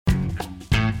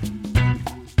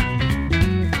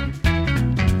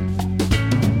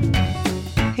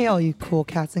Hey, all you cool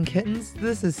cats and kittens.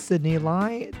 This is Sydney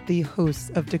Lai, the host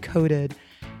of Decoded,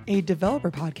 a developer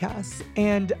podcast.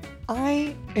 And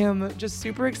I am just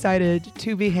super excited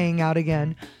to be hanging out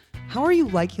again. How are you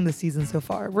liking the season so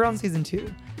far? We're on season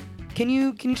 2. Can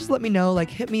you just let me know,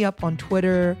 hit me up on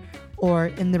Twitter or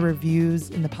in the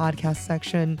reviews in the podcast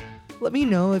section. Let me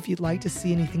know if you'd like to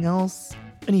see anything else,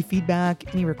 any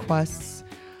feedback, any requests.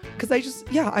 Because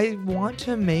I want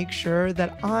to make sure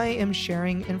that I am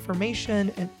sharing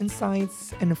information and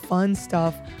insights and fun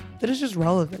stuff that is just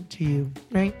relevant to you,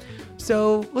 right?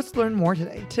 So let's learn more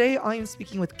today. Today, I am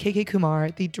speaking with KK Kumar,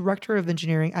 the Director of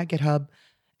Engineering at GitHub.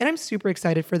 And I'm super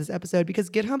excited for this episode because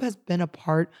GitHub has been a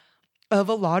part of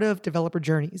a lot of developer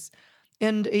journeys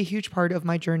and a huge part of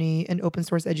my journey in open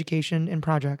source education and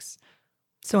projects.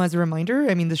 So as a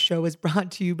reminder, this show is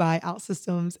brought to you by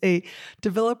OutSystems, a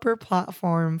developer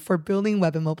platform for building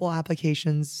web and mobile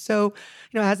applications. So,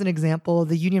 as an example,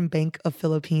 the Union Bank of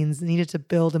Philippines needed to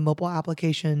build a mobile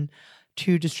application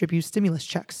to distribute stimulus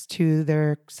checks to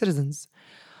their citizens.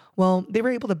 Well, they were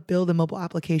able to build a mobile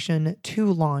application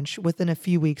to launch within a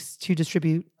few weeks to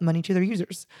distribute money to their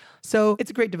users. So it's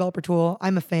a great developer tool.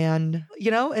 I'm a fan,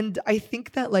 and I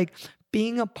think that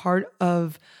being a part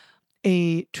of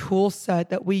a tool set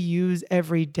that we use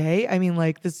every day.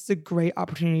 This is a great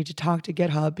opportunity to talk to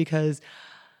GitHub because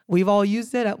we've all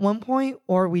used it at one point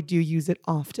or we do use it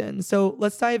often. So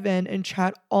let's dive in and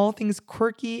chat all things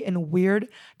quirky and weird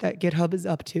that GitHub is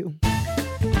up to.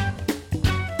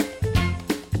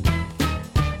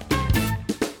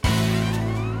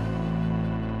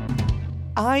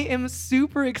 I am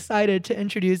super excited to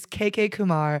introduce KK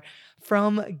Kumar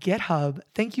from GitHub.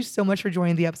 Thank you so much for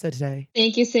joining the episode today.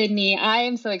 Thank you, Sydney. I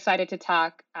am so excited to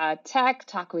talk tech,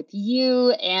 talk with you,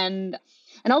 and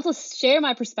also share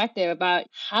my perspective about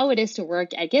how it is to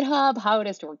work at GitHub, how it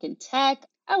is to work in tech.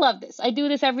 I love this. I do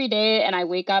this every day, and I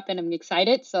wake up and I'm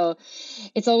excited. So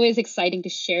it's always exciting to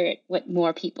share it with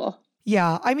more people.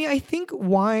 Yeah, I think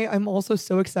why I'm also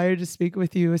so excited to speak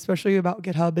with you, especially about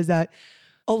GitHub, is that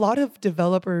a lot of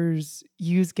developers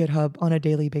use GitHub on a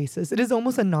daily basis. It is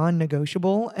almost a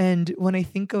non-negotiable. And when I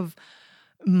think of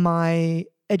my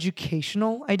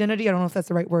educational identity, I don't know if that's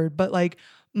the right word, but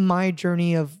my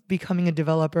journey of becoming a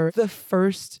developer, the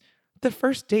first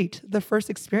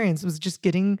experience was just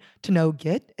getting to know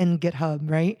Git and GitHub,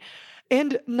 right?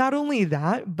 And not only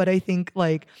that, but I think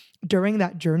during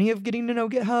that journey of getting to know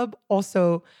GitHub,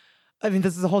 also,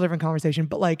 this is a whole different conversation,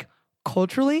 but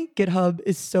culturally, GitHub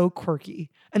is so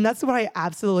quirky. And that's what I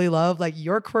absolutely love.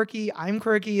 You're quirky, I'm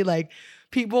quirky,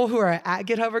 people who are at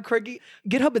GitHub are quirky.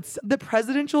 GitHub, it's the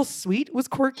presidential suite was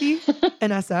quirky in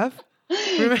SF.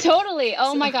 Totally.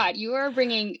 Oh my God. You are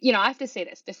bringing, I have to say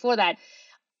this before that.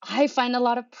 I find a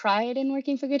lot of pride in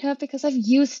working for GitHub because I've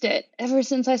used it ever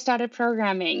since I started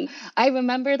programming. I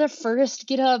remember the first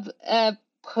GitHub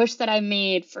push that I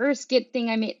made, first Git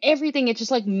thing I made, everything. It's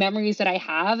just memories that I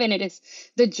have. And it is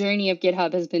the journey of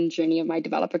GitHub has been journey of my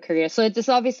developer career. So it's just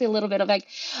obviously a little bit of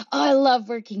I love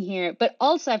working here. But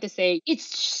also I have to say,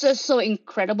 it's just so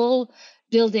incredible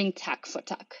building tech for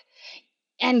tech.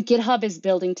 And GitHub is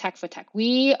building tech for tech.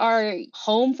 We are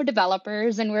home for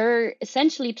developers and we're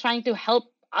essentially trying to help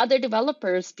other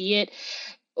developers, be it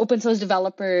open source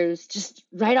developers just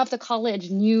right off the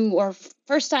college, new or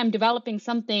first time developing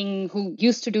something who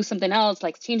used to do something else,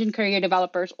 like changing career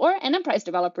developers or enterprise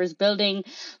developers building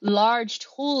large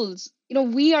tools.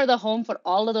 We are the home for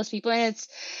all of those people. And it's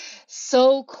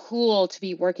so cool to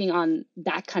be working on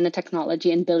that kind of technology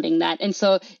and building that. And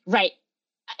so, right.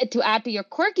 To add to your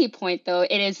quirky point, though,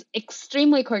 it is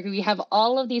extremely quirky. We have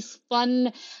all of these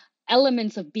fun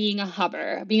elements of being a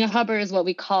hubber. Being a hubber is what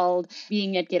we called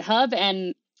being at GitHub.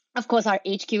 And of course, our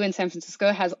HQ in San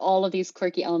Francisco has all of these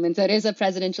quirky elements. There is a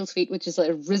presidential suite, which is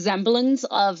a resemblance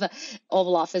of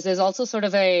Oval Office. There's also sort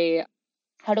of a,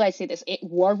 how do I say this, a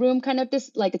war room kind of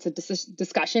it's a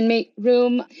discussion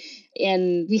room.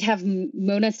 And we have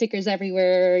Mona stickers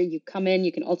everywhere. You come in,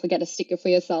 you can also get a sticker for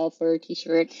yourself or a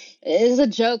t-shirt. It is a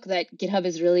joke that GitHub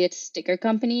is really a sticker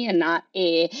company and not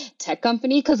a tech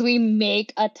company because we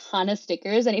make a ton of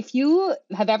stickers. And if you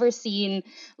have ever seen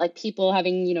people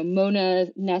having, Mona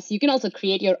nests, you can also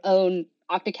create your own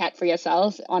Octocat for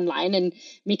yourself online and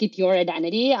make it your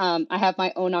identity. I have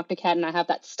my own Octocat and I have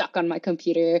that stuck on my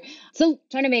computer. So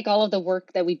trying to make all of the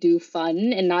work that we do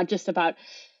fun and not just about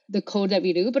the code that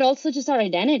we do, but also just our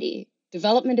identity.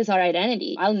 Development is our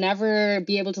identity. I'll never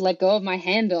be able to let go of my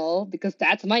handle because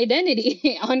that's my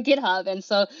identity on GitHub. And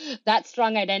so that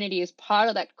strong identity is part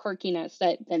of that quirkiness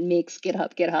that makes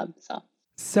GitHub GitHub.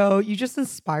 So you just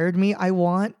inspired me. I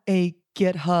want a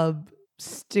GitHub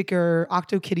sticker,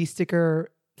 OctoKitty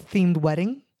sticker themed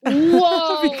wedding.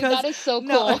 Whoa, because that is so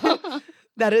no, cool.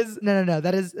 that is no.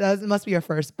 That must be your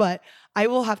first. But I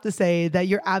will have to say that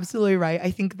you're absolutely right.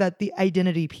 I think that the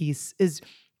identity piece is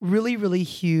really, really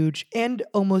huge and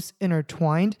almost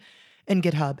intertwined in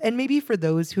GitHub. And maybe for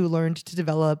those who learned to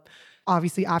develop,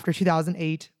 obviously after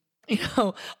 2008, you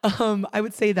know, I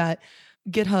would say that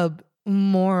GitHub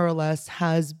more or less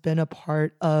has been a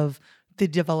part of the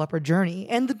developer journey,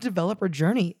 and the developer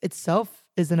journey itself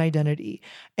is an identity.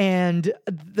 And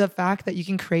the fact that you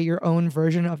can create your own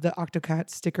version of the Octocat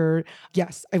sticker,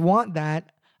 yes, I want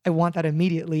that. I want that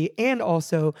immediately. And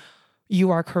also,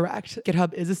 you are correct.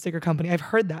 GitHub is a sticker company. I've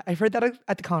heard that. I've heard that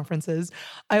at the conferences.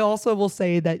 I also will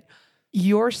say that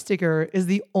your sticker is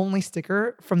the only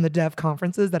sticker from the dev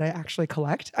conferences that I actually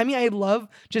collect. I mean, I love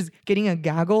just getting a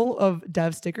gaggle of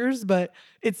dev stickers, but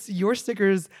it's your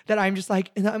stickers that I'm just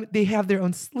like, they have their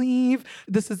own sleeve.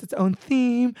 This is its own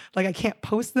theme. Like I can't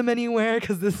post them anywhere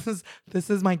because this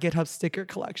is my GitHub sticker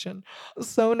collection.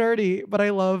 So nerdy, but I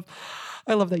love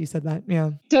that you said that.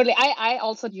 Yeah. Totally. I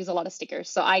also use a lot of stickers,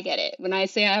 so I get it. When I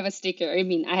say I have a sticker, I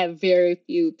mean, I have very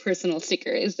few personal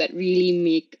stickers that really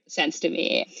make sense to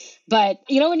me. But,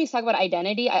 when you talk about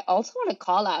identity, I also want to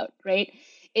call out, right?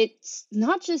 It's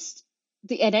not just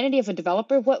the identity of a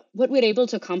developer. What we're able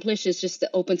to accomplish is just the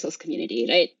open source community,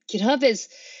 right? GitHub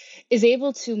is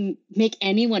able to make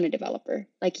anyone a developer.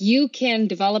 Like you can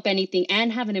develop anything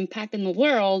and have an impact in the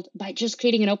world by just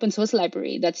creating an open source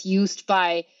library that's used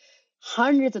by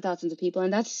hundreds of thousands of people.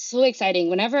 And that's so exciting.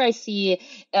 Whenever I see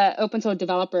an open source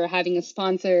developer having a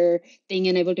sponsor thing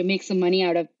and able to make some money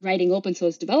out of writing open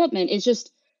source development, it's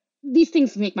just, these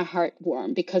things make my heart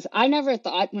warm, because I never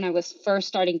thought when I was first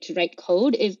starting to write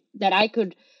code is that I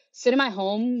could sit in my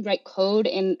home, write code,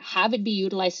 and have it be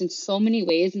utilized in so many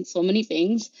ways and so many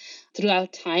things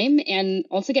throughout time, and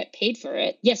also get paid for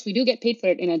it. Yes, we do get paid for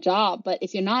it in a job, but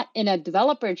if you're not in a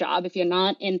developer job, if you're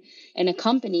not in a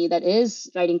company that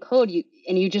is writing code,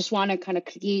 and you just want to kind of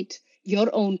create your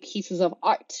own pieces of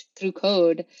art through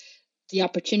code, the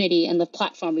opportunity and the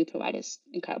platform we provide is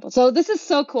incredible. So this is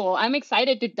so cool. I'm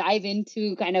excited to dive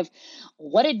into kind of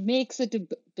what it makes it to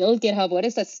build GitHub. What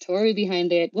is the story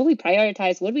behind it? What we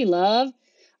prioritize, what we love.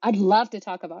 I'd love to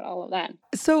talk about all of that.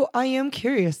 So I am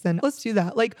curious then. Let's do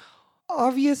that. Like,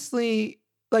 obviously,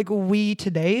 like we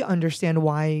today understand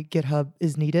why GitHub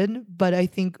is needed, but I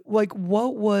think like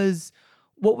what was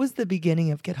the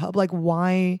beginning of GitHub? Like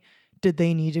why did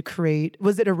they need to create?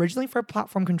 Was it originally for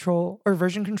platform control or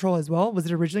version control as well? Was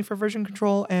it originally for version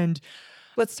control? And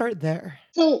let's start there.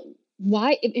 So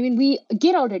why? I mean,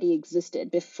 Git already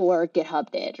existed before GitHub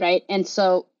did, right? And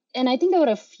I think there were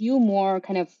a few more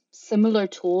kind of similar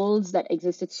tools that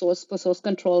existed for source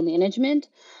control management,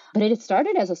 but it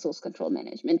started as a source control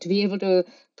management to be able to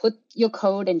put your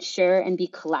code and share and be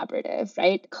collaborative,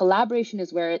 right? Collaboration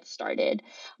is where it started.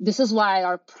 This is why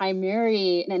our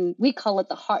primary, and we call it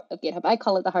the heart of GitHub. I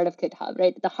call it the heart of GitHub,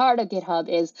 right? The heart of GitHub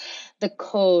is the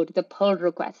code, the pull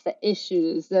requests, the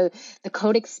issues, the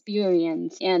code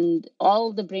experience, and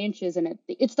all the branches in it.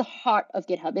 It's the heart of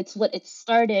GitHub. It's what it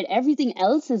started. Everything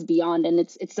else is beyond, and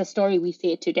it's the story we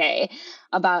say today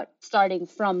about starting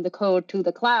from the code to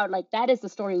the cloud. Like that is the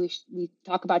story we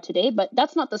talk about today, but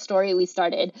that's not the story we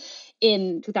started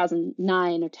in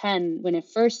 2009 or 10 when it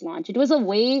first launched. It was a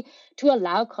way to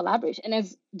allow collaboration. And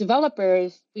as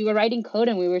developers, we were writing code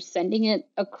and we were sending it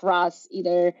across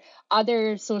either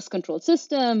other source control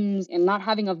systems and not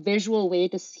having a visual way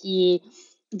to see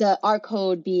our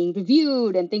code being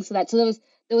reviewed and things like that. So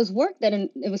there was work that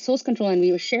it was source control and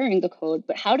we were sharing the code,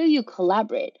 but how do you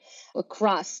collaborate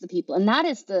across the people? And that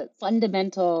is the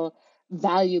fundamental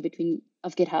value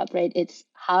of GitHub, right? It's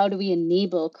how do we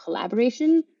enable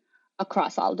collaboration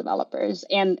across all developers?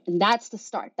 And that's the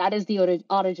start. That is the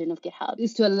origin of GitHub,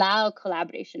 is to allow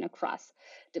collaboration across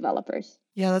developers.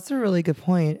 Yeah, that's a really good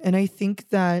point. And I think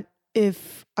that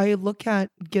if I look at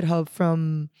GitHub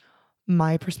from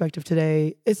my perspective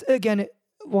today, it's again,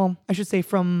 I should say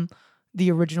from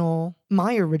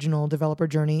my original developer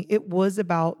journey, it was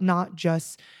about not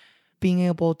just being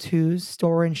able to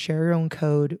store and share your own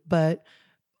code, but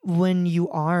when you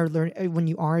are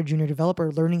a junior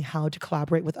developer, learning how to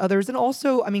collaborate with others. And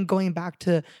also, I mean, going back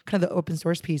to kind of the open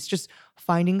source piece, just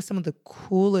finding some of the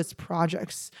coolest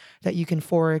projects that you can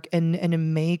fork and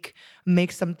make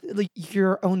some like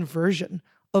your own version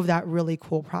of that really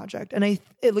cool project. And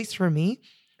at least for me,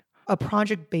 a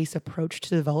project-based approach to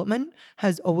development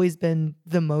has always been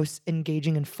the most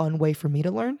engaging and fun way for me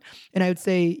to learn. And I would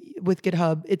say with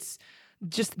GitHub, it's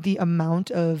just the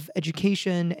amount of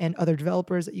education and other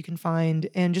developers that you can find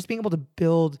and just being able to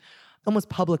build almost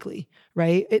publicly,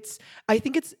 right? I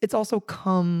think it's also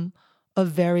come a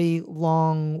very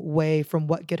long way from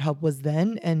what GitHub was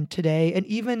then and today, and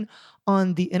even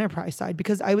on the enterprise side.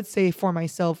 Because I would say for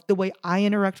myself, the way I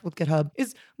interact with GitHub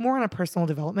is more on a personal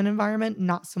development environment,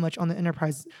 not so much on the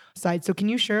enterprise side. So can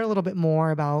you share a little bit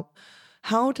more about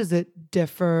how does it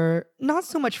differ, not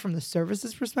so much from the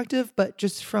services perspective, but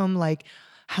just from like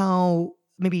how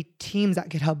maybe teams at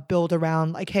GitHub build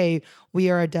around like, hey, we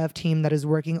are a dev team that is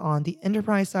working on the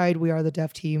enterprise side. We are the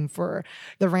dev team for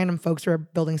the random folks who are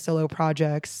building solo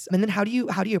projects. And then how do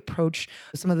you approach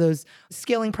some of those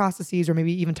scaling processes or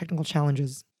maybe even technical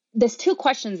challenges? There's two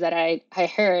questions that I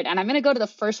heard, and I'm going to go to the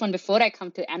first one before I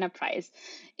come to enterprise.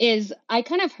 Is I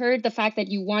kind of heard the fact that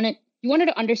you wanted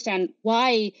to understand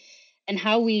why and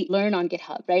how we learn on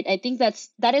GitHub, right? I think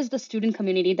that is the student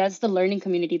community, that's the learning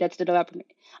community, that's the developer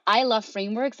community. I love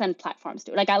frameworks and platforms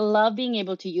too. Like I love being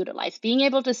able to utilize, being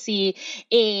able to see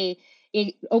a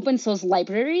open source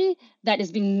library that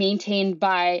is being maintained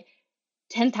by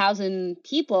 10,000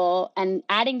 people and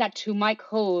adding that to my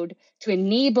code to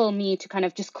enable me to kind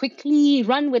of just quickly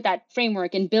run with that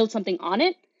framework and build something on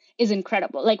it is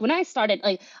incredible. Like when I started,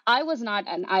 like I was not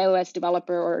an iOS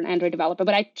developer or an Android developer,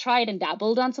 but I tried and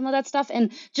dabbled on some of that stuff.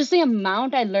 And just the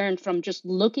amount I learned from just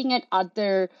looking at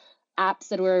other apps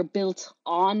that were built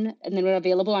on and then were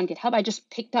available on GitHub, I just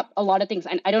picked up a lot of things.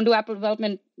 And I don't do app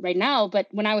development right now, but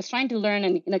when I was trying to learn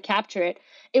and capture it,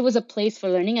 it was a place for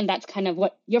learning. And that's kind of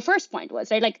what your first point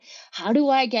was, right? Like, how do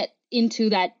I get into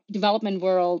that development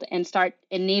world and start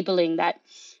enabling that?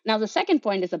 Now, the second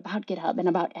point is about GitHub and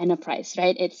about enterprise,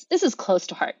 right? This is close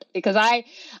to heart because I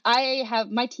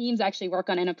have my teams actually work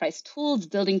on enterprise tools,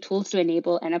 building tools to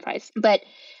enable enterprise. But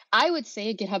I would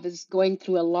say GitHub is going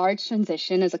through a large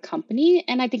transition as a company.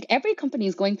 And I think every company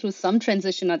is going through some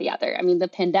transition or the other. I mean, the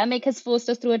pandemic has forced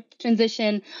us through a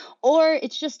transition, or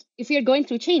it's just, if you're going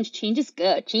through change is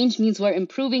good. Change means we're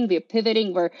improving, we're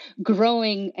pivoting, we're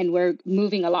growing, and we're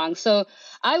moving along. So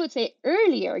I would say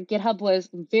earlier, GitHub was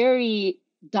very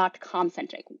 .com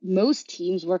centric. Most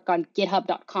teams work on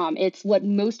github.com. It's what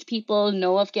most people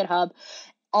know of GitHub.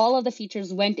 All of the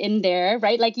features went in there,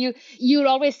 right? Like you'd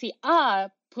always see,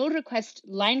 pull request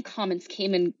line comments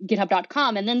came in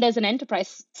github.com. And then there's an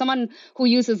enterprise, someone who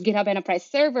uses GitHub Enterprise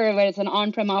Server, where it's an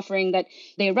on-prem offering that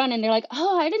they run. And they're like,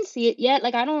 oh, I didn't see it yet.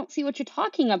 Like, I don't see what you're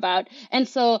talking about. And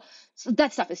so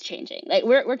that stuff is changing. Like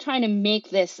we're trying to make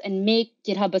this and make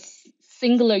GitHub a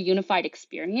singular unified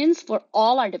experience for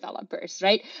all our developers,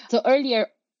 right? So earlier,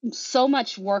 so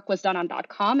much work was done on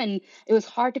 .com and it was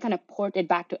hard to kind of port it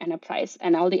back to enterprise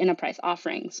and all the enterprise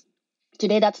offerings.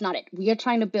 Today, that's not it. We are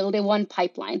trying to build a one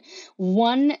pipeline,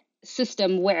 one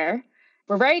system where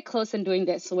we're very close in doing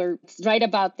this. So we're right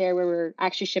about there where we're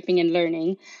actually shipping and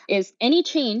learning is any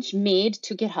change made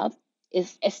to GitHub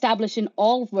is established in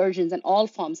all versions and all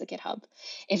forms of GitHub.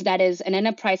 If that is an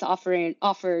enterprise offering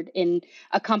offered in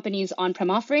a company's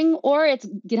on-prem offering, or it's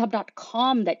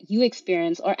github.com that you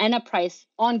experience, or enterprise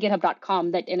on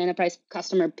github.com that an enterprise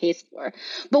customer pays for.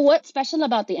 But what's special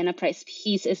about the enterprise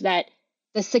piece is that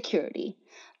the security,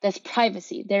 there's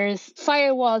privacy, there's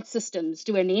firewall systems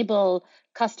to enable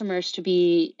customers to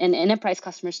be, and enterprise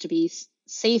customers to be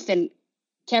safe and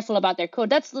careful about their code.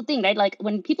 That's the thing, right? Like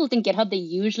when people think GitHub, they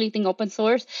usually think open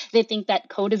source. They think that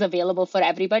code is available for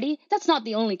everybody. That's not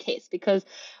the only case because,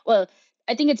 well,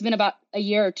 I think it's been about a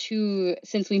year or two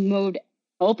since we moved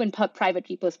open private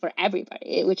repos for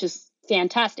everybody, which is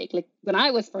fantastic. Like when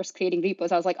I was first creating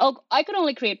repos, I was like, oh, I could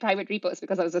only create private repos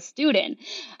because I was a student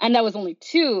and that was only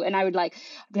 2. And I would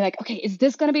be like, okay, is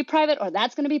this going to be private or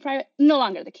that's going to be private? No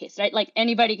longer the case, right? Like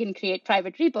anybody can create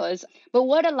private repos. But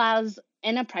what allows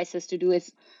enterprises to do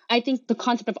is, I think the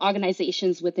concept of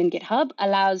organizations within GitHub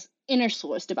allows inner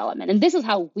source development. And this is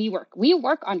how we work. We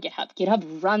work on GitHub.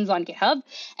 GitHub runs on GitHub.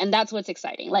 And that's what's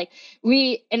exciting. Like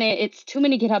it's too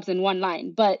many GitHubs in one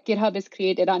line, but GitHub is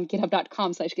created on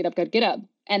github.com/github.github.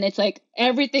 And it's like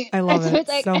everything. I love it. It's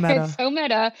like, so meta. It's so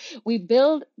meta. We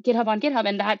build GitHub on GitHub.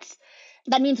 And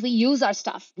that means we use our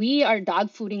stuff. We are dog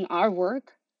fooding our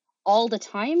work all the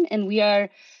time. And we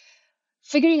are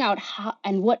figuring out how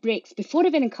and what breaks. Before it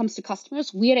even comes to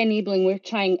customers, we're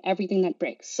trying everything that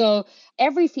breaks. So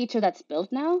every feature that's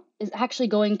built now is actually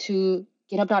going to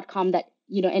github.com that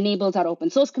enables our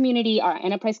open source community, our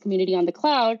enterprise community on the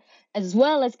cloud, as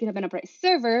well as GitHub Enterprise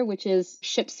Server, which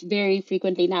ships very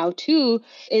frequently now too,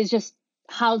 is just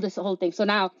how this whole thing. So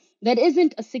now there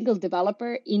isn't a single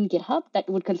developer in GitHub that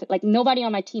would consider, like nobody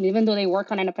on my team, even though they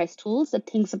work on enterprise tools, that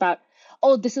thinks about,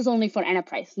 oh, this is only for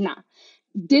enterprise. Nah.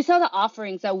 These are the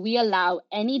offerings that we allow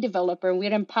any developer,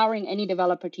 we're empowering any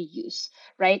developer to use,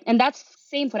 right? And that's the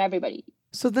same for everybody.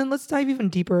 So then let's dive even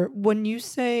deeper. When you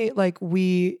say like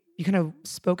we you kind of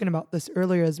spoken about this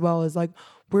earlier as well, is like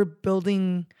we're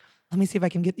building, let me see if I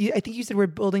can get, I think you said we're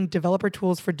building developer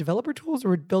tools, or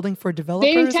we're building for Building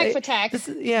developers. tech for tech, This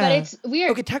is, but yeah.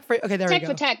 we're Okay, okay, there we tech go.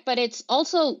 for tech, but it's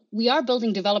also, we are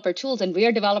building developer tools and we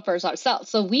are developers ourselves.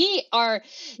 So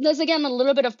there's again a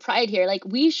little bit of pride here. Like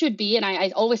we should be, and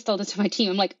I always tell this to my team,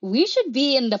 I'm like, we should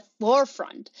be in the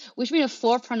forefront. We should be in the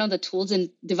forefront of the tools and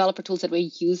developer tools that we're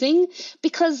using,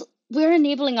 because we're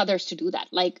enabling others to do that.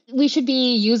 Like we should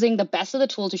be using the best of the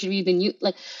tools. We should be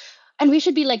and we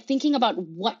should be like thinking about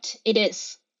what it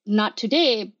is, not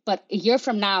today, but a year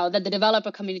from now, that the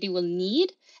developer community will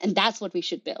need. And that's what we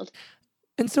should build.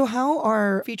 And so how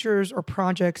are features or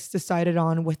projects decided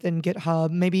on within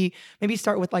GitHub? Maybe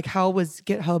start with like, how was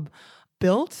GitHub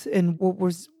built and what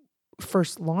was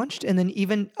first launched? And then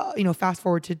even, fast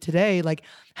forward to today, like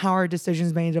how are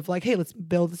decisions made of like, hey, let's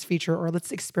build this feature or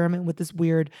let's experiment with this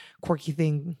weird, quirky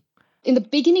thing? In the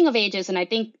beginning of ages, and I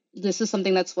think this is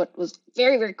something that's what was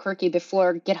very, very quirky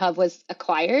before GitHub was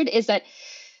acquired, is that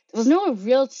there was no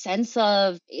real sense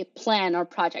of a plan or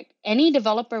project. Any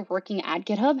developer working at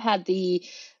GitHub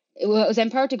was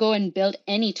empowered to go and build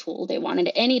any tool they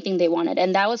wanted, anything they wanted.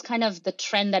 And that was kind of the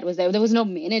trend that was there. There was no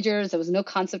managers. There was no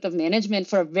concept of management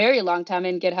for a very long time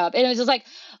in GitHub. And it was just like,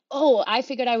 oh, I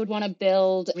figured I would want to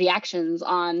build reactions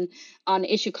on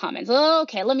issue comments. Oh,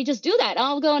 okay, let me just do that.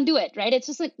 I'll go and do it, right? It's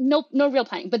just like no real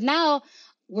planning. But now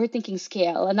we're thinking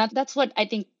scale. And that's what I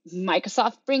think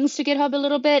Microsoft brings to GitHub a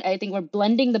little bit. I think we're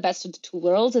blending the best of the two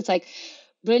worlds. It's like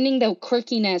blending the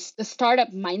quirkiness, the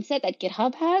startup mindset that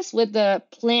GitHub has with the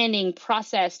planning,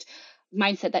 processed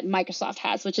mindset that Microsoft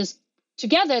has, which is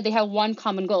together they have one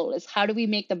common goal, is how do we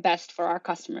make the best for our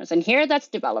customers? And here that's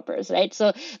developers, right?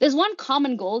 So there's one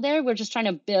common goal there. We're just trying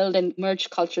to build and merge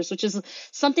cultures, which is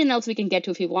something else we can get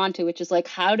to if you want to, which is like,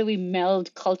 how do we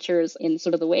meld cultures in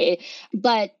sort of the way?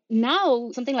 But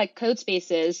now something like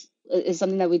Codespaces is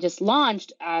something that we just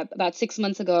launched about 6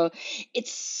 months ago.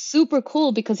 It's super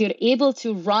cool because you're able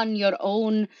to run your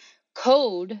own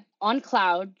code on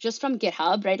cloud just from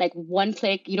GitHub, right? Like one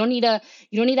click. You don't need an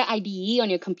IDE on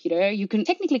your computer. You can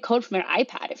technically code from your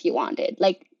iPad if you wanted.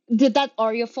 Like that,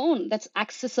 or your phone. That's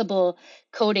accessible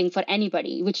coding for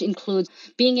anybody, which includes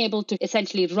being able to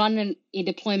essentially run a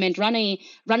deployment, run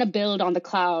a build on the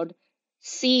cloud,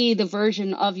 see the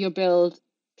version of your build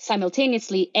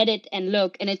simultaneously, edit and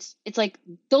look. And it's like,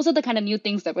 those are the kind of new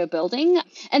things that we're building.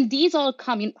 And these all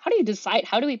come in. How do you decide?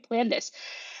 How do we plan this?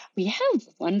 We have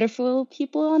wonderful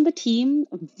people on the team,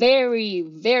 very,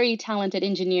 very talented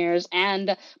engineers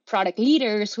and product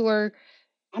leaders who are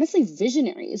honestly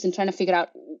visionaries and trying to figure out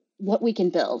what we can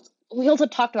build. We also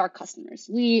talk to our customers.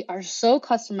 We are so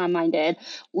customer minded.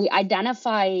 We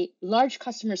identify large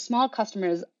customers, small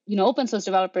customers, open source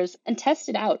developers, and test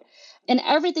it out. And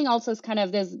everything also is kind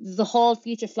of, there's the whole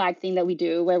feature flag thing that we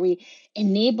do where we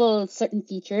enable certain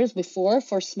features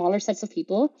for smaller sets of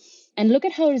people and look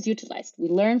at how it is utilized. We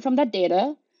learn from that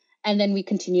data and then we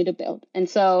continue to build. And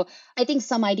so I think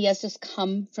some ideas just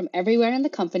come from everywhere in the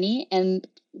company and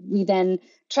we then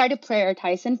try to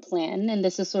prioritize and plan. And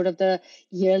this is sort of the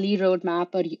yearly roadmap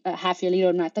or half-yearly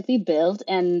roadmap that we build.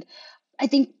 And I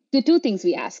think the two things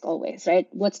we ask always, right?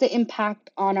 What's the impact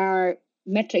on our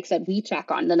metrics that we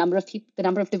track on, the number of people, the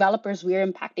number of developers we're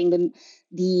impacting,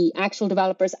 the actual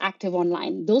developers active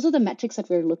online. Those are the metrics that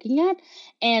we're looking at.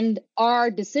 And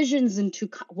our decisions into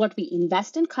what we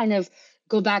invest in kind of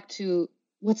go back to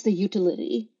what's the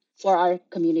utility for our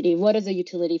community? What is the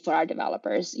utility for our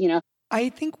developers? I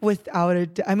think without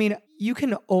it, I mean, you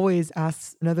can always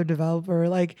ask another developer,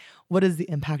 like, what is the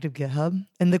impact of GitHub?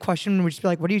 And the question would just be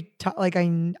like, what do you, like, I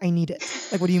need it.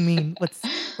 Like, what do you mean? What's,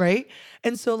 right?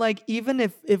 And so like, even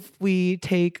if we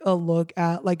take a look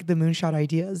at like the moonshot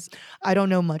ideas, I don't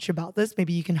know much about this.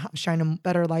 Maybe you can shine a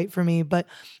better light for me. But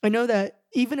I know that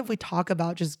even if we talk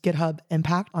about just GitHub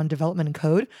impact on development and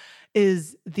code,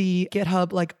 is the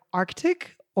GitHub like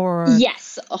Arctic or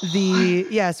yes,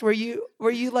 where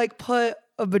you like put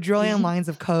a bajillion lines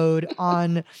of code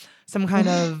on some kind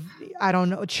of, I don't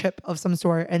know, chip of some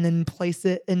sort and then place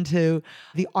it into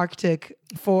the Arctic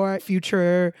for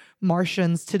future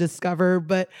Martians to discover.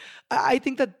 But I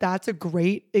think that that's a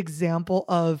great example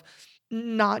of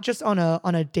not just on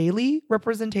a daily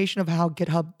representation of how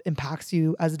GitHub impacts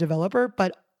you as a developer,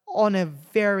 but on a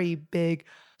very big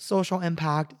social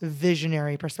impact,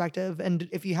 visionary perspective. And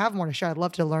if you have more to share, I'd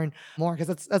love to learn more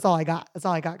because that's all I got. That's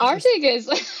all I got. Arctic is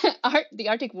the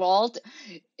Arctic Vault.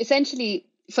 Essentially,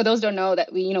 for those who don't know,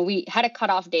 that we had a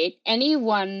cutoff date. Any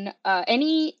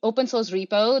open source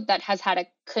repo that has had a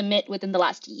commit within the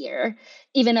last year,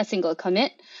 even a single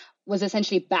commit, was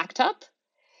essentially backed up.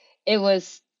 It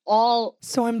was all.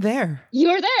 So I'm there.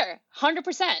 You're there,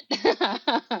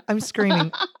 100%. I'm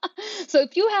screaming. So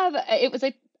if you have, it was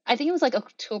like, I think it was like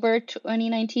October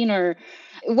 2019 or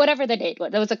whatever the date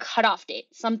was. There was a cutoff date,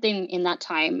 something in that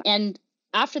time. And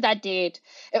after that date,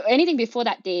 anything before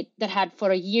that date that had for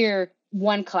a year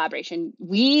one collaboration,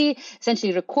 we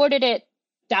essentially recorded it,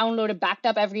 downloaded, backed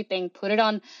up everything, put it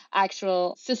on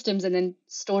actual systems, and then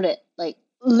stored it. Like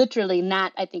literally,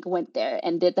 Nat, I think, went there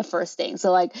and did the first thing.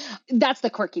 So like, that's the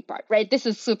quirky part, right? This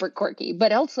is super quirky.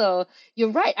 But also,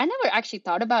 you're right. I never actually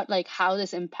thought about like how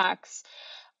this impacts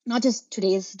not just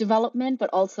today's development, but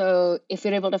also if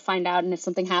you're able to find out and if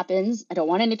something happens, I don't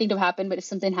want anything to happen, but if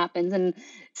something happens and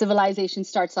civilization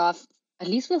starts off, at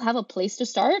least we'll have a place to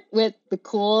start with the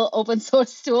cool open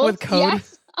source tools. With code.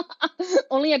 Yes.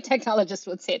 Only a technologist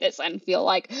would say this and feel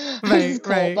like this is Right,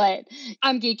 cool, right. but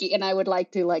I'm geeky and I would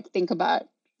like to like think about,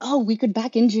 oh, we could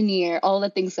back engineer all the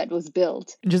things that was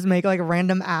built. Just make like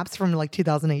random apps from like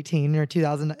 2018 or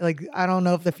 2000. Like, I don't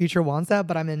know if the future wants that,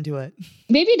 but I'm into it.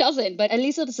 Maybe it doesn't, but at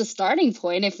least it's a starting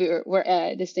point if we're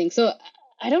this thing. So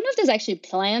I don't know if there's actually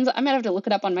plans. I might have to look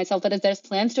it up on myself, but if there's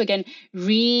plans to again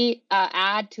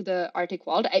add to the Arctic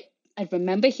Vault. I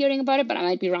remember hearing about it, but I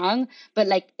might be wrong. But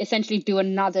like essentially do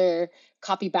another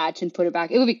copy batch and put it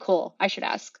back. It would be cool. I should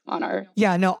ask on our.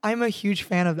 Yeah, no, I'm a huge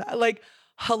fan of that. Like,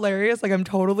 hilarious. Like, I'm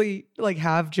totally like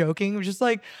half joking. Just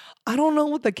like, I don't know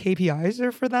what the KPIs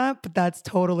are for that, but that's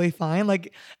totally fine.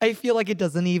 Like, I feel like it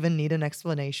doesn't even need an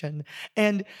explanation.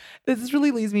 And this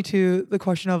really leads me to the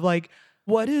question of like,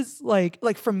 what is like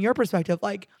from your perspective,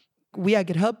 like we at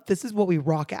GitHub, this is what we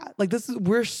rock at. Like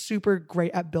we're super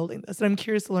great at building this. And I'm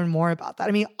curious to learn more about that.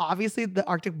 I mean, obviously the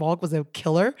Arctic Bulk was a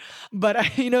killer,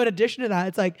 but in addition to that,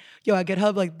 it's like, yo, at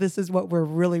GitHub, like this is what we're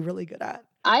really, really good at.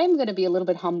 I am going to be a little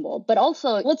bit humble, but also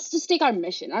let's just take our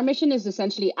mission. Our mission is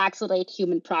essentially accelerate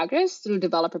human progress through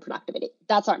developer productivity.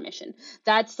 That's our mission.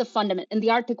 That's the fundament. And the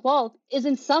Arctic Vault is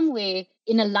in some way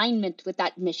in alignment with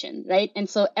that mission, right? And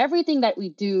so everything that we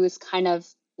do is kind of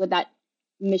with that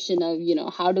mission of,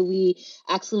 how do we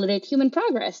accelerate human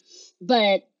progress?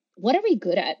 But what are we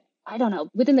good at? I don't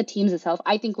know. Within the teams itself,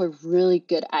 I think we're really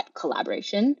good at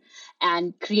collaboration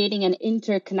and creating an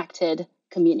interconnected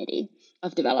community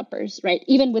of developers, right?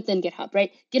 Even within GitHub,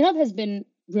 right? GitHub has been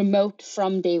remote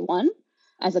from day one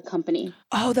as a company.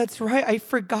 Oh, that's right. I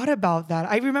forgot about that.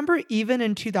 I remember even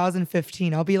in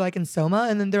 2015, I'll be like in Soma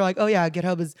and then they're like, oh yeah,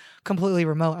 GitHub is completely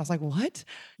remote. I was like, what?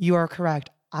 You are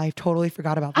correct. I totally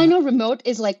forgot about that. I know remote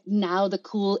is like now the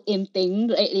cool in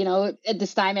thing. At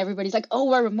this time, everybody's like, oh,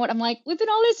 we're remote. I'm like, we've been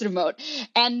always remote.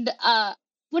 And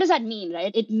what does that mean,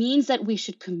 right? It means that we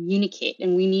should communicate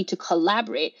and we need to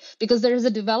collaborate because there is a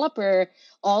developer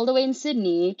all the way in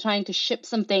Sydney trying to ship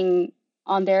something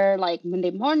on their like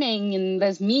Monday morning, and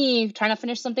there's me trying to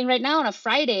finish something right now on a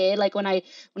Friday. Like when I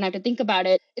have to think about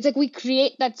it, it's like we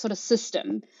create that sort of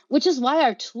system, which is why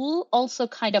our tool also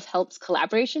kind of helps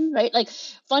collaboration, right? Like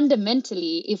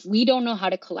fundamentally, if we don't know how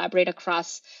to collaborate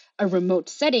across a remote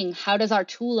setting, how does our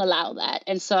tool allow that?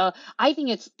 And so I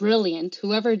think it's brilliant.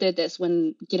 Whoever did this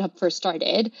when GitHub first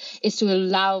started is to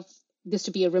allow this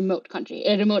to be a remote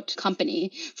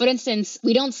company. For instance,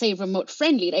 we don't say remote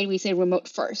friendly, right? We say remote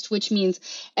first, which means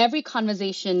every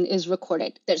conversation is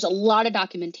recorded. There's a lot of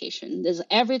documentation.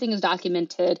 Everything is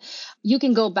documented. You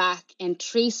can go back and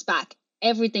trace back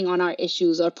everything on our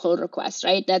issues or pull requests,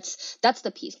 right? That's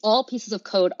the piece. All pieces of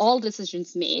code, all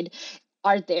decisions made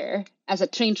are there as a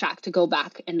train track to go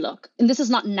back and look. And this is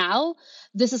not now.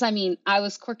 I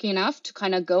was quirky enough to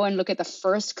kind of go and look at the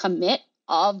first commit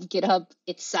of GitHub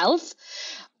itself.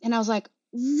 And I was like,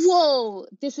 whoa,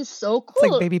 this is so cool.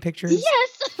 It's like baby pictures.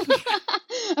 Yes.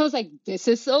 I was like, this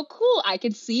is so cool. I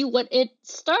can see what it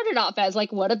started off as.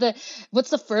 Like, what's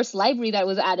the first library that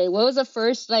was added? What was the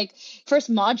first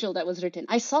module that was written?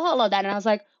 I saw all of that and I was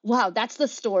like, wow, that's the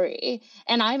story.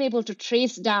 And I'm able to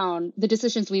trace down the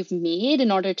decisions we've made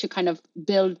in order to kind of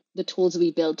build the tools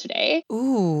we build today.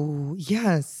 Ooh,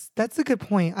 yes. That's a good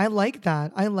point. I like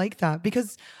that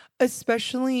because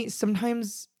especially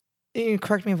sometimes,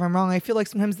 correct me if I'm wrong, I feel like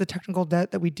sometimes the technical debt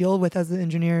that we deal with as an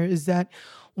engineer is that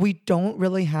we don't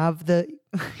really have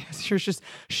you're just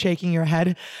shaking your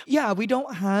head. Yeah, we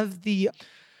don't have the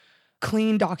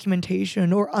clean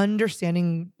documentation or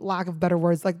understanding, lack of better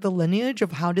words, like the lineage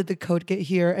of how did the code get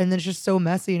here. And then it's just so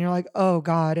messy and you're like, oh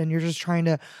God, and you're just trying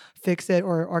to fix it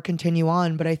or continue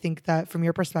on. But I think that from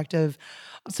your perspective,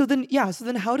 so then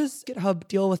how does GitHub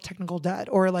deal with technical debt?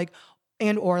 Or like,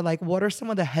 And or like, what are some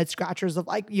of the head scratchers of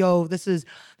like, yo, this is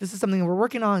something we're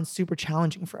working on, super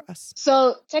challenging for us?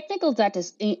 So technical debt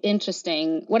is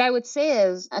interesting. What I would say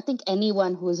is, I think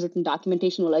anyone who has written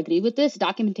documentation will agree with this.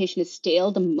 Documentation is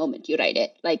stale the moment you write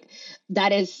it. Like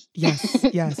that is. Yes,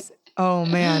 yes. Oh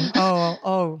man.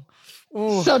 Oh.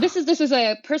 Ooh. So this is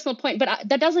a personal point, but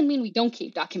that doesn't mean we don't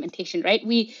keep documentation, right?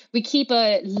 We keep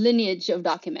a lineage of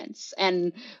documents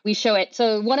and we show it.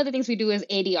 So one of the things we do is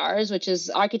ADRs, which is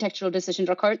architectural decision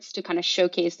records, to kind of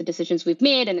showcase the decisions we've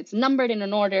made, and it's numbered in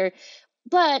an order.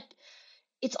 But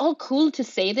it's all cool to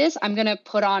say this. I'm going to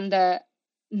put on the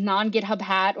non-GitHub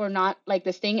hat or not like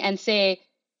this thing and say,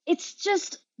 it's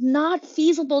just not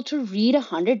feasible to read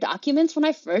 100 documents when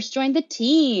I first joined the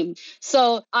team.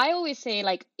 So I always say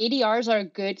like ADRs are a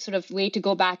good sort of way to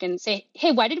go back and say,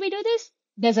 hey, why did we do this?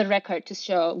 There's a record to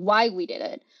show why we did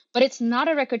it. But it's not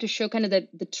a record to show kind of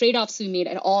the trade-offs we made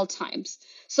at all times.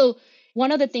 So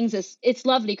one of the things is it's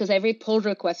lovely because every pull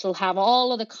request will have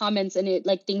all of the comments in it,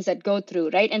 like things that go through,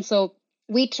 right? And so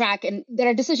we track, and there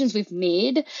are decisions we've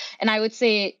made. And I would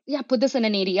say, yeah, put this in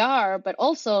an ADR, but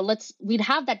also we'd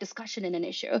have that discussion in an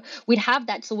issue. We'd have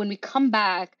that. So when we come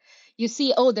back, you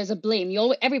see, oh, there's a blame.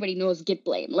 Everybody knows Git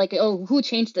blame. Like, oh, who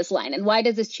changed this line? And why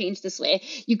does this change this way?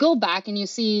 You go back and you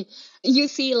see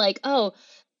like, oh,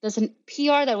 there's a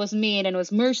PR that was made and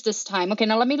was merged this time. Okay,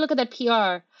 now let me look at that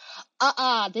PR.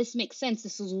 This makes sense.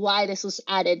 This is why this was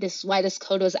added. This is why this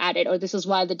code was added, or this is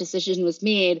why the decision was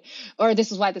made, or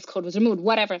this is why this code was removed,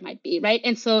 whatever it might be, right?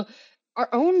 And so our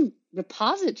own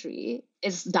repository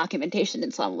is documentation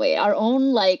in some way, our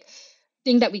own like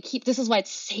thing that we keep. This is why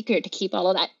it's sacred to keep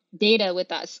all of that data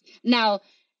with us. Now,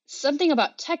 something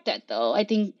about tech debt, though, I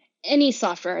think any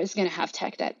software is going to have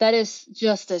tech debt. That is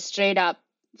just a straight up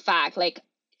fact.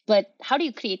 But how do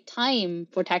you create time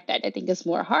for tech debt? I think is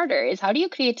more harder. Is how do you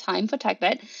create time for tech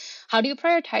debt? How do you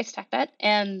prioritize tech debt?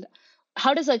 And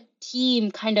how does a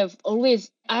team kind of always,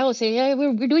 I always say, yeah,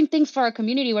 we're doing things for our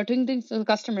community, we're doing things for the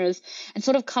customers, and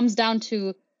sort of comes down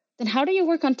to, then how do you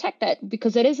work on tech debt?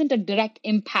 Because there isn't a direct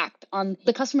impact on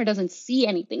the customer, doesn't see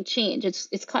anything change.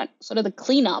 It's kind of sort of the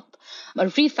cleanup, a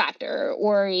refactor,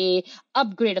 or a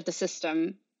upgrade of the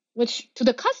system, which to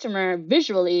the customer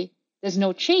visually, there's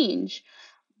no change.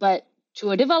 But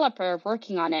to a developer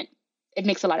working on it, it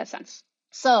makes a lot of sense.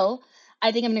 So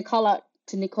I think I'm going to call out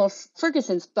to Nicole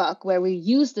Ferguson's book, where we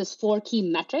use these 4 key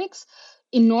metrics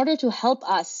in order to help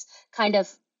us kind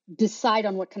of decide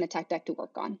on what kind of tech debt to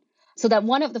work on. So that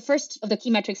the first of the key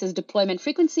metrics is deployment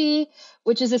frequency,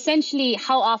 which is essentially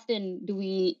how often do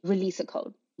we release a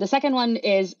code. The second one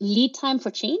is lead time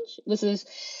for change. This is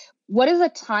what is the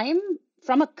time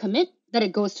from a commit that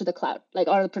it goes to the cloud, like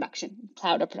or the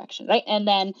cloud or production, right? And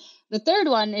then the third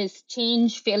one is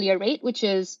change failure rate, which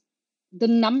is the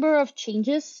number of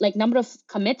changes, like number of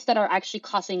commits that are actually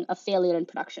causing a failure in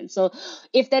production. So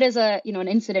if there is an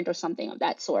incident or something of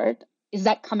that sort, is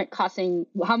that commit causing,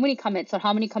 how many commits or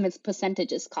how many commits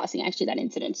percentage is causing actually that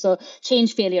incident? So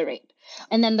change failure rate.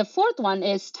 And then the fourth one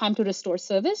is time to restore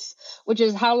service, which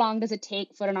is how long does it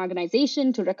take for an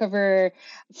organization to recover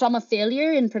from a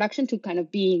failure in production to kind of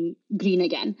being green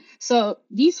again. So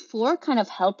these 4 kind of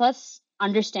help us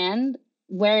understand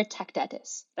where tech debt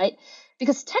is, right?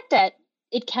 Because tech debt,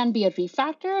 it can be a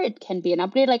refactor, it can be an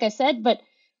upgrade, like I said, but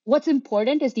what's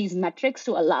important is these metrics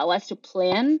to allow us to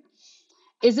plan,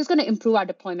 is this going to improve our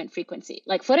deployment frequency?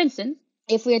 Like for instance,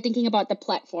 if we are thinking about the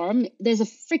platform, there's a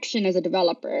friction as a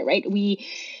developer, right? We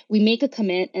make a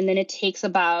commit and then it takes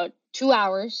about 2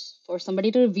 hours for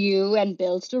somebody to review and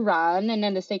builds to run. And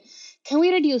then they say, can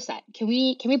we reduce that? Can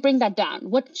we bring that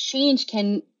down? What change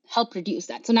can help reduce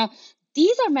that? So now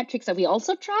these are metrics that we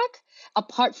also track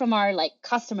apart from our like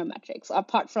customer metrics,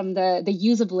 apart from the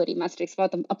usability metrics,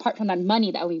 apart from that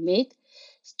money that we make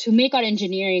to make our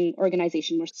engineering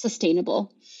organization more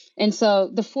sustainable. And so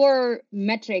the 4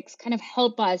 metrics kind of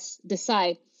help us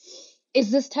decide,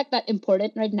 is this tech that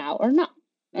important right now or not?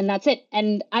 And that's it.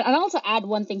 And I'll also add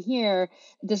one thing here.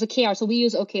 There's a KR. So we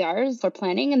use OKRs for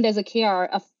planning, and there's a KR,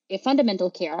 a fundamental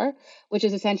KR, which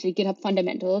is essentially GitHub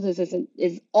fundamentals.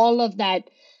 Is all of that,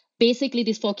 basically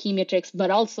these 4 key metrics, but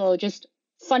also just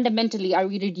fundamentally, are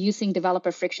we reducing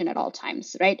developer friction at all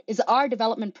times, right? Is our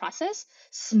development process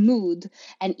smooth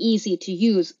and easy to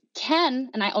use?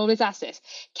 And I always ask this,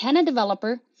 can a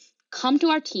developer come to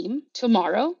our team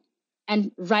tomorrow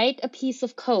and write a piece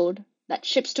of code that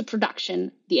ships to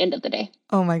production the end of the day?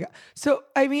 Oh my God. So,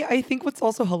 I mean, I think what's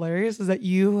also hilarious is that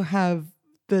you have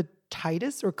the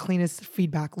tightest or cleanest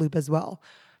feedback loop as well,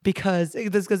 because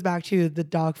this goes back to the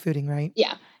dog fooding, right?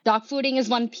 Yeah. Dog fooding is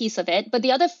one piece of it, but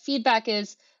the other feedback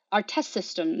is our test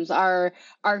systems, our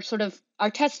sort of our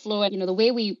test flow, and the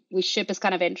way we ship is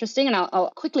kind of interesting. And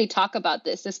I'll quickly talk about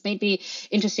this. This may be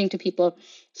interesting to people.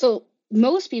 So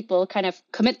most people kind of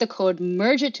commit the code,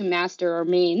 merge it to master or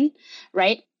main,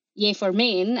 right? Yay for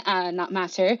main, not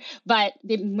master, but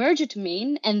they merge it to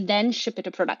main and then ship it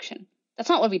to production. That's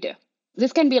not what we do.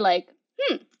 This can be like,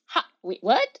 wait,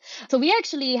 what? So we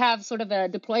actually have sort of a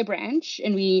deploy branch,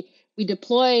 and we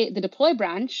deploy the deploy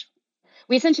branch.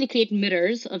 We essentially create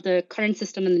mirrors of the current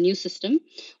system and the new system.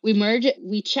 We merge it,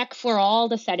 we check for all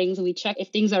the settings, we check if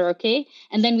things are okay,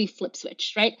 and then we flip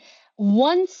switch, right?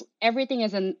 Once everything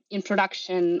is in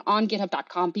production on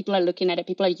github.com, people are looking at it,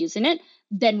 people are using it,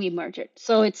 then we merge it.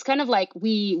 So it's kind of like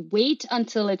we wait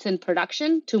until it's in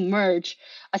production to merge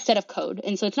a set of code.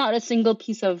 And so it's not a single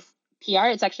piece of PR,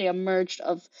 it's actually a merge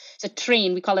of, it's a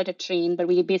train, we call it a train, but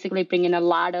we basically bring in a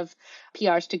lot of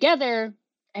PRs together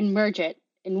and merge it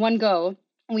in one go.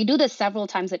 And we do this several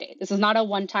times a day. This is not a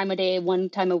one time a day, one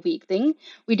time a week thing.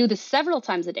 We do this several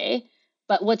times a day.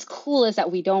 But what's cool is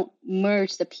that we don't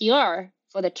merge the PR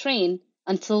for the train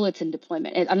until it's in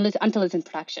deployment, until it's in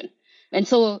production. And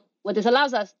so what this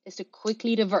allows us is to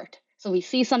quickly divert. So we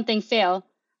see something fail,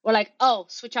 we're like, oh,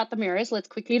 switch out the mirrors, let's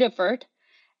quickly divert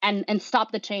and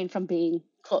stop the train from being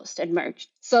closed and merged.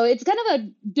 So it's kind of a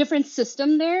different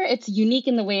system there. It's unique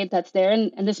in the way that's there.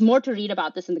 And there's more to read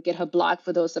about this in the GitHub blog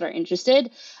for those that are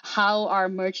interested, how our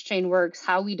merge train works,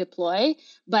 how we deploy.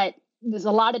 But there's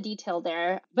a lot of detail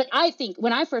there. But I think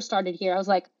when I first started here, I was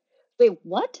like, wait,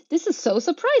 what? This is so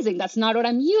surprising. That's not what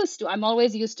I'm used to. I'm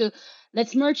always used to,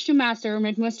 let's merge to master,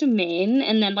 merge to main,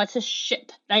 and then let's just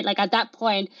ship, right? Like at that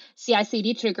point,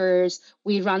 CI/CD triggers,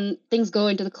 we run, things go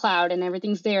into the cloud and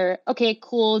everything's there. Okay,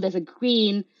 cool. There's a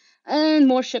green, and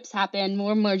more ships happen,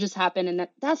 more merges happen. And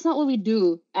that's not what we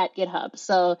do at GitHub.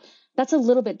 So that's a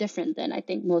little bit different than I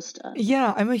think most.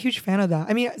 Yeah, I'm a huge fan of that.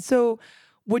 I mean, so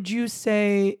would you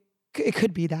say it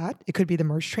could be that, it could be the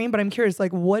merge train, but I'm curious,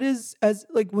 like, what is, as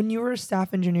like when you were a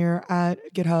staff engineer at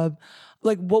GitHub,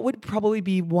 like what would probably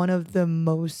be one of the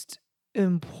most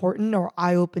important or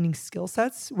eye-opening skill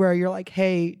sets where you're like,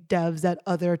 hey, devs at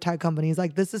other tech companies,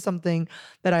 like this is something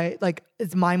that I like,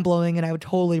 it's mind-blowing and I would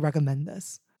totally recommend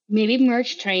this? Maybe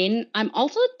merge train. I'm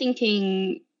also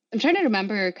thinking, I'm trying to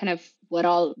remember kind of what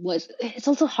all was. It's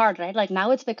also hard, right? Like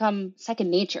now it's become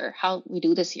second nature how we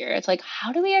do this here. It's like,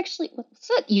 how do we actually, what's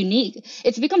that unique?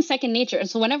 It's become second nature. And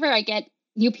so whenever I get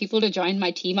new people to join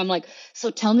my team, I'm like,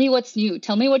 so tell me what's new.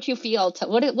 Tell me what you feel.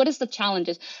 What is the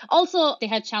challenges? Also, they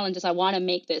had challenges. I want to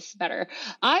make this better.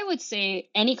 I would say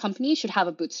any company should have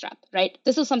a bootstrap, right?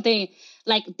 This is something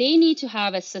like they need to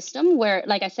have a system where,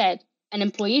 like I said, an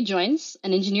employee joins,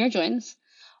 an engineer joins.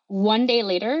 One day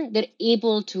later, they're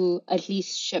able to at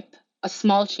least ship a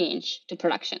small change to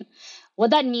production.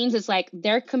 What that means is like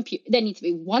there needs to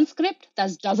be one script that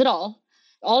does it all.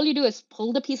 All you do is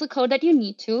pull the piece of code that you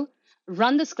need to,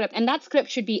 run the script, and that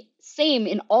script should be same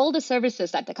in all the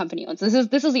services that the company owns. This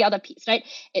is the other piece, right?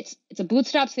 It's a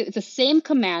bootstrap, it's the same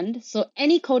command. So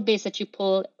any code base that you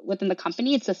pull within the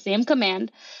company, it's the same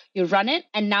command. You run it,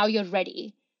 and now you're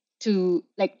ready to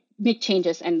like make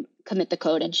changes and commit the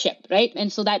code and ship, right?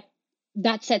 And so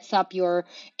that sets up your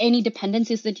any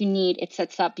dependencies that you need. It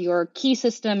sets up your key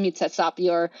system. It sets up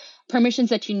your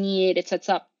permissions that you need. It sets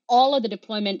up all of the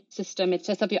deployment system. It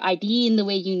sets up your ID in the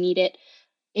way you need it.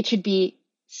 It should be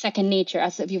second nature,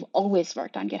 as if you've always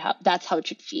worked on GitHub. That's how it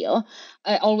should feel.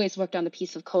 I always worked on the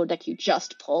piece of code that you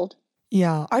just pulled.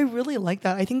 Yeah, I really like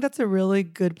that. I think that's a really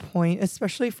good point,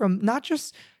 especially from not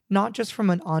just from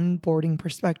an onboarding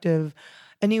perspective,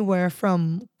 anywhere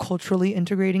from culturally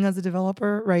integrating as a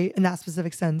developer, right? In that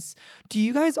specific sense. Do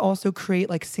you guys also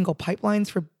create like single pipelines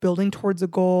for building towards a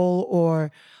goal?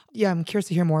 Or yeah, I'm curious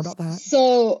to hear more about that.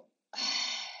 So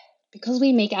because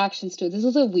we make actions too, this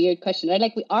is a weird question, right?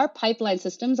 Like our pipeline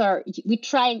systems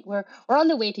we're on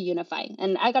the way to unifying.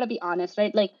 And I gotta be honest,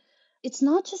 right? Like it's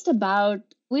not just about,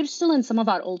 we're still in some of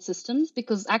our old systems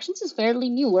because Actions is fairly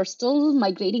new. We're still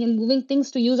migrating and moving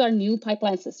things to use our new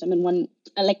pipeline system and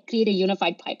create a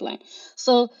unified pipeline.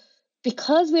 So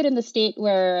because we're in the state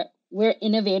where we're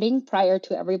innovating prior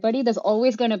to everybody, there's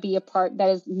always going to be a part that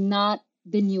is not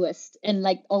the newest, and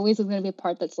like always there's going to be a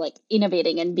part that's like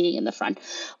innovating and being in the front.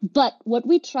 But what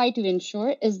we try to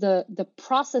ensure is the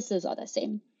processes are the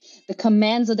same. The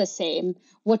commands are the same.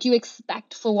 What you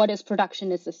expect for what is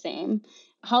production is the same.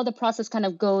 How the process kind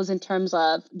of goes in terms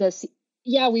of this.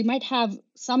 Yeah, we might have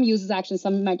some uses actions,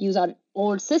 some might use our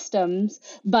old systems,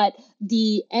 but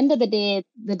the end of the day,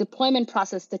 the deployment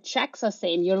process, the checks are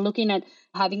same. You're looking at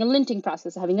having a linting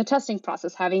process, having a testing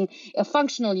process, having a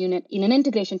functional unit in an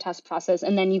integration test process,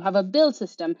 and then you have a build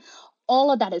system. all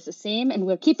of that is the same. And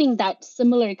we're keeping that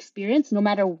similar experience no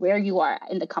matter where you are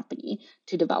in the company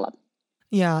to develop.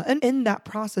 Yeah. And in that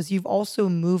process, you've also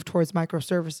moved towards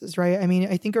microservices, right? I mean,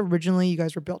 I think originally you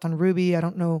guys were built on Ruby. I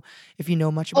don't know if you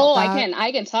know much about Oh, that.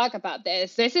 I can talk about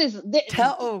this.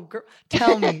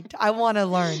 Tell me. I want to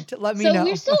learn. Let me So we're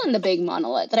know. still in the big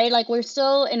monolith, right? Like we're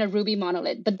still in a Ruby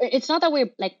monolith, but it's not that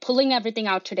we're like pulling everything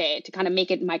out today to kind of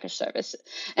make it microservice.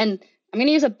 And I'm going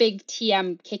to use a big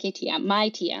TM, KKTM,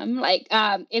 my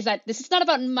TM, is that this is not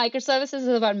about microservices,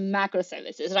 it's about macro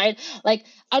services, right? Like,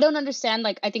 I don't understand,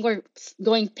 like, I think we're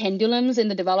going pendulums in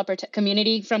the developer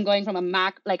community from going from a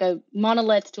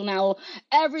monolith to now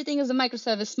everything is a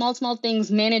microservice, small things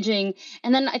managing.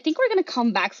 And then I think we're going to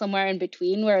come back somewhere in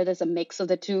between where there's a mix of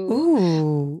the two.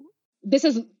 Ooh. This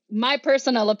is my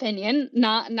personal opinion,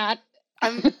 not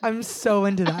I'm so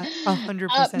into that.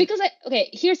 100%. Because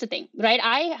here's the thing, right?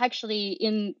 I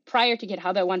actually prior to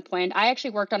GitHub at one point, I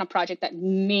actually worked on a project that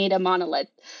made a monolith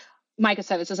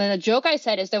microservices. And the joke I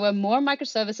said is there were more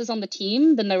microservices on the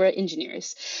team than there were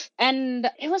engineers. And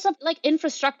it was like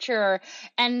infrastructure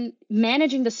and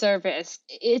managing the service.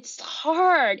 It's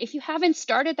hard. If you haven't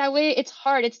started that way, it's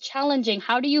hard. It's challenging.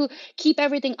 How do you keep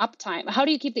everything uptime? How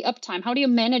do you keep the uptime? How do you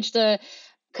manage the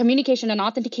communication and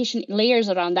authentication layers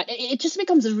around that? It just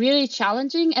becomes really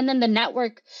challenging. And then the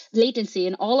network latency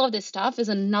and all of this stuff is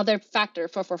another factor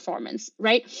for performance,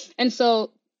 right? And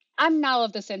so I'm now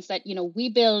of the sense that, we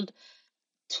build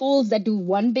tools that do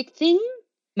one big thing,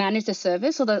 manage the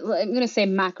service, so that I'm going to say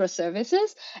macro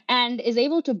services, and is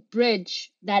able to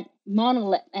bridge that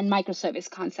monolith and microservice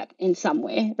concept in some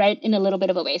way, right? In a little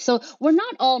bit of a way. So we're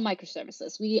not all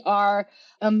microservices. We are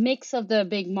a mix of the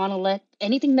big monolith.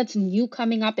 Anything that's new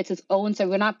coming up, it's its own. So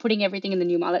we're not putting everything in the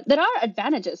new monolith. There are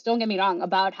advantages, don't get me wrong,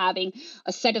 about having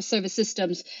a set of service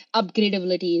systems.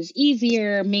 Upgradability is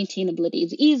easier, maintainability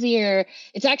is easier.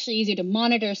 It's actually easier to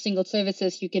monitor single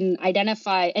services. You can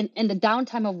identify, and the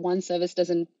downtime of one service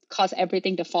doesn't cause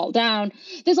everything to fall down.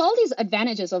 There's all these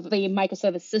advantages of a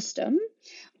microservice system,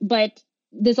 but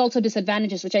there's also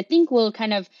disadvantages, which I think will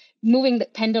kind of moving the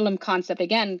pendulum concept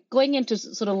again, going into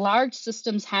sort of large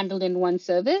systems handled in one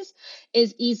service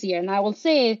is easier. And I will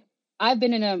say, I've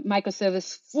been in a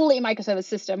fully microservice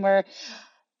system where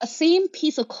a same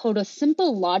piece of code, a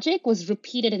simple logic was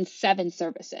repeated in 7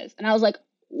 services. And I was like,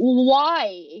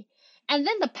 why? And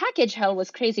then the package hell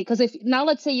was crazy because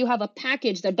let's say you have a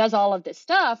package that does all of this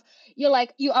stuff, you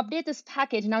update this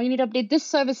package. Now you need to update this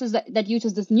services that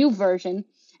uses this new version.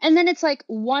 And then it's like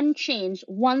one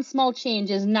small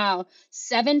change is now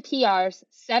 7 PRs,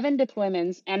 7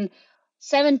 deployments, and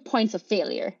 7 points of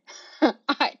failure.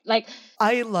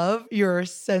 I love your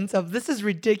sense of this is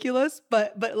ridiculous,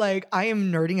 but like I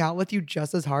am nerding out with you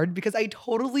just as hard because I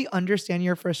totally understand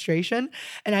your frustration.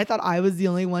 And I thought I was the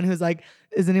only one who's like,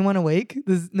 is anyone awake?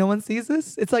 No one sees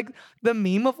this? It's like the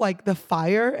meme of like the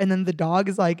fire and then the dog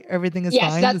is like, everything is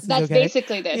fine. Yes, that's okay.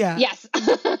 basically this. Yeah. Yes,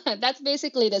 that's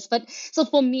basically this. But so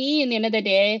for me, in the end of the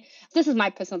day, this is my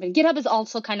personal opinion. GitHub is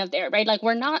also kind of there, right? Like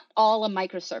we're not all a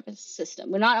microservice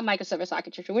system. We're not a microservice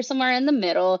architecture. We're somewhere in the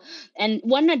middle. And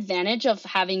one advantage of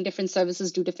having different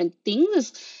services do different things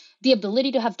is the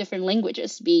ability to have different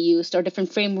languages be used or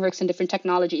different frameworks and different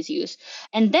technologies used.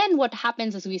 And then what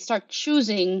happens is we start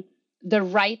choosing the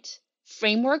right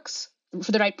frameworks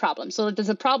for the right problem. So if there's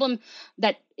a problem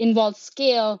that involves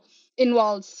scale,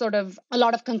 involves sort of a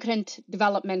lot of concurrent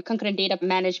development, concurrent data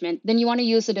management, then you want to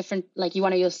use you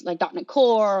want to use like .NET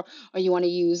Core, or you want to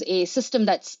use a system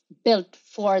that's built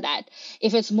for that.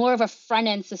 If it's more of a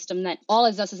front-end system that all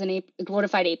it does is a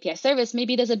glorified API service,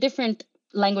 maybe there's a different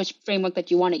language framework that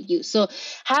you want to use. So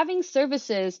having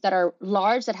services that are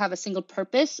large, that have a single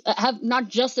purpose, have not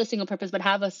just a single purpose, but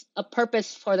have a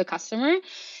purpose for the customer,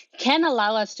 can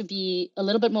allow us to be a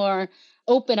little bit more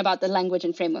open about the language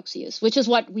and frameworks used, which is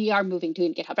what we are moving to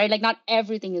in GitHub, right? Like not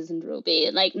everything is in Ruby,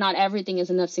 like not everything is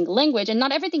in a single language, and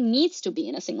not everything needs to be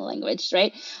in a single language,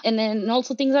 right? And then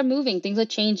also things are moving, things are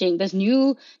changing. There's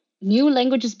new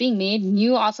languages being made,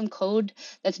 new awesome code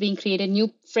that's being created,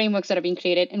 new frameworks that are being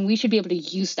created, and we should be able to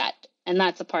use that. And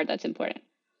that's the part that's important.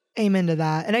 Amen to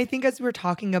that. And I think as we're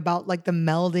talking about like the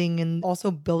melding and also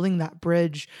building that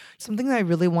bridge, something that I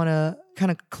really want to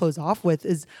kind of close off with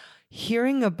is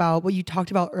hearing about what you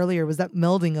talked about earlier was that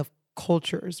melding of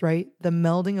cultures, right? The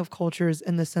melding of cultures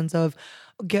in the sense of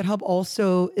GitHub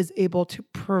also is able to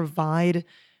provide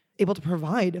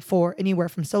for anywhere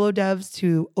from solo devs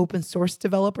to open source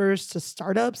developers to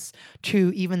startups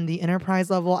to even the enterprise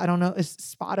level. I don't know, is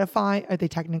Spotify, are they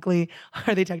technically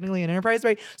an enterprise,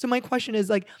 right? So my question is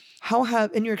like,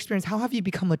 in your experience, how have you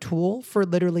become a tool for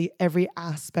literally every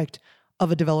aspect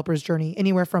of a developer's journey,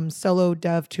 anywhere from solo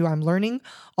dev to I'm learning,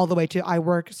 all the way to I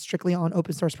work strictly on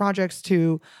open source projects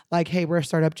to like, hey, we're a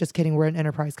startup. Just kidding. We're an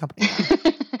enterprise company.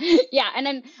 Yeah. And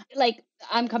then like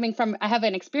I have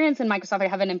an experience in Microsoft. I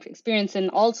have an experience in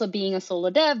also being a solo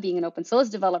dev, being an open source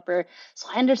developer. So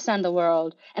I understand the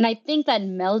world. And I think that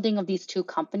melding of these two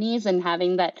companies and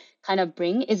having that kind of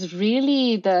bring is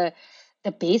really the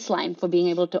baseline for being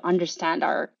able to understand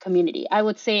our community. I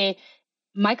would say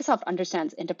Microsoft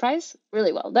understands enterprise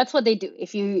really well. That's what they do.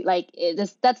 If you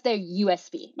that's their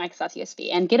USP, Microsoft's USP.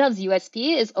 And GitHub's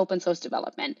USP is open source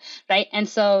development, right? And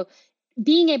so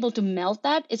being able to melt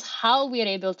that is how we are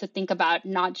able to think about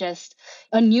not just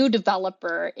a new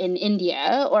developer in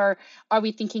India, or are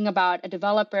we thinking about a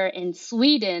developer in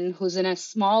Sweden who's in a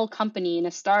small company, in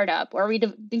a startup, or are we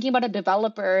thinking about a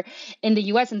developer in the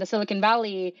US, in the Silicon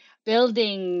Valley,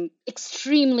 building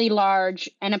extremely large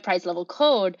enterprise level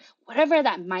code, whatever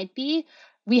that might be,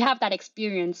 we have that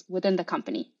experience within the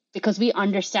company because we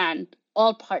understand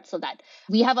all parts of that.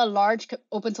 We have a large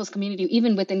open source community,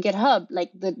 even within GitHub. Like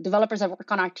the developers that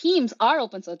work on our teams are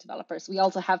open source developers. We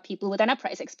also have people with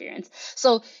enterprise experience.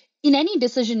 So in any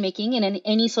decision making, in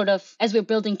any sort of, as we're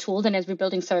building tools and as we're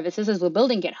building services, as we're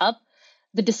building GitHub,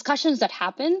 the discussions that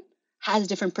happen has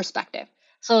different perspective.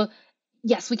 So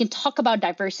yes, we can talk about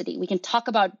diversity. We can talk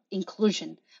about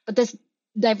inclusion, but there's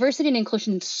diversity and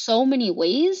inclusion in so many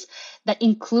ways that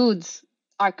includes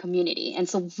our community. And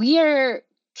so we're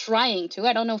trying to,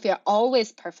 I don't know if we're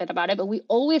always perfect about it, but we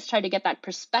always try to get that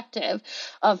perspective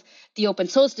of the open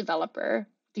source developer,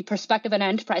 the perspective of an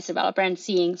enterprise developer, and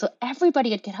seeing, so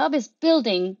everybody at GitHub is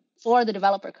building for the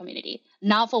developer community,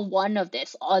 not for one of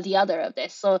this or the other of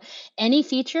this. So any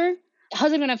feature,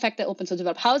 how's it going to affect the open source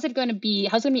developer? How's it going to be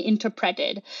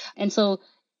interpreted? And so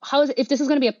if this is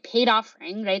going to be a paid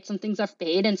offering, right? Some things are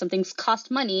paid and some things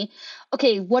cost money.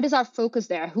 Okay, what is our focus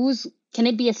there? Can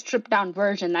it be a stripped down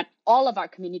version that all of our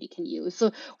community can use?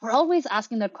 So we're always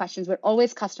asking that questions. We're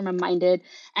always customer minded.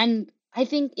 And I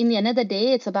think in the end of the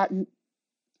day, it's about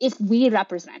if we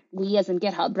as in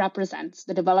GitHub represents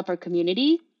the developer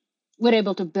community, we're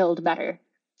able to build better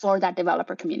for that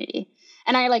developer community.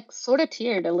 And I sort of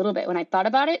teared a little bit when I thought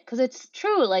about it, because it's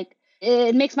true.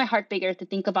 It makes my heart bigger to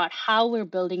think about how we're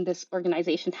building this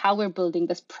organization, how we're building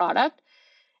this product,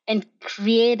 and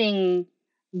creating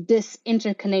this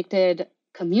interconnected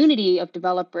community of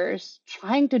developers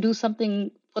trying to do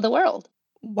something for the world.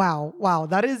 Wow.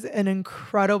 That is an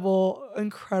incredible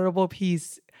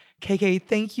piece. KK,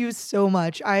 thank you so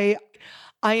much. I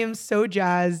am so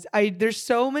jazzed. There's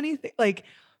so many things.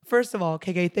 First of all,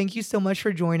 KK, thank you so much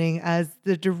for joining as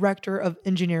the director of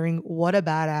engineering. What a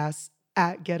badass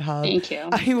at GitHub. Thank you.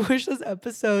 I wish this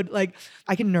episode,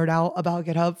 I can nerd out about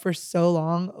GitHub for so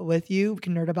long with you. We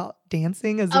can nerd about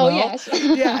dancing as well. Oh, yes.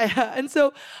 Yeah. And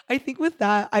so I think with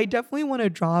that, I definitely want to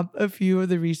drop a few of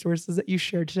the resources that you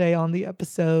shared today on the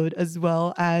episode, as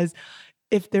well as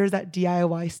if there's that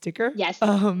DIY sticker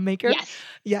maker.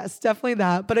 Yes, definitely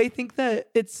that. But I think that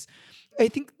I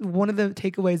think one of the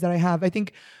takeaways that I have, I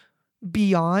think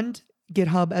beyond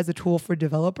GitHub as a tool for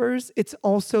developers, it's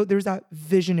also, there's that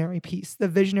visionary piece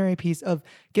of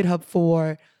GitHub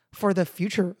for the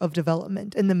future of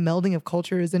development and the melding of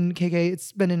cultures. And KK,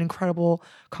 it's been an incredible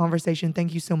conversation.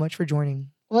 Thank you so much for joining.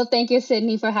 Well, thank you,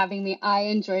 Sydney, for having me. I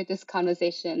enjoyed this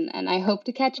conversation and I hope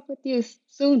to catch up with you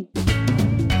soon.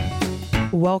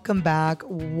 Welcome back.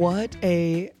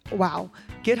 Wow.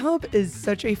 GitHub is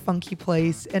such a funky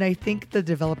place, and I think the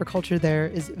developer culture there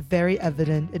is very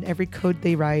evident in every code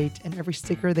they write and every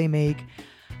sticker they make.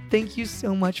 Thank you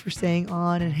so much for staying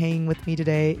on and hanging with me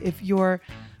today. If you're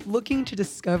looking to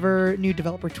discover new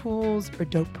developer tools or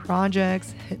dope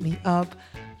projects, hit me up.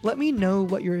 Let me know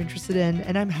what you're interested in,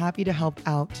 and I'm happy to help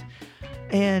out.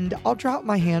 And I'll drop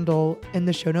my handle in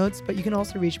the show notes, but you can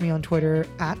also reach me on Twitter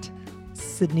at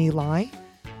Sydney Lai,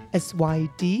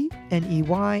 SYDNEY,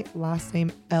 last name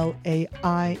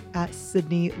LAI, at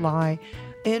Sydney Lai.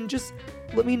 And just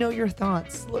let me know your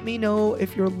thoughts. Let me know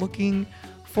if you're looking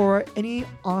for any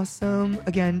awesome,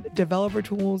 again, developer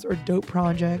tools or dope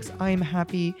projects. I am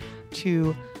happy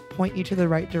to point you to the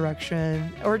right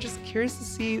direction, or just curious to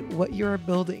see what you're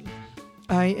building.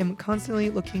 I am constantly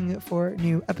looking for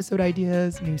new episode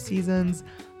ideas, new seasons,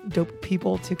 dope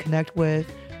people to connect with.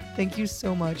 Thank you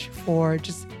so much for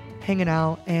just hanging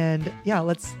out, and yeah,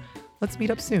 let's meet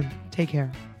up soon. Take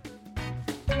care.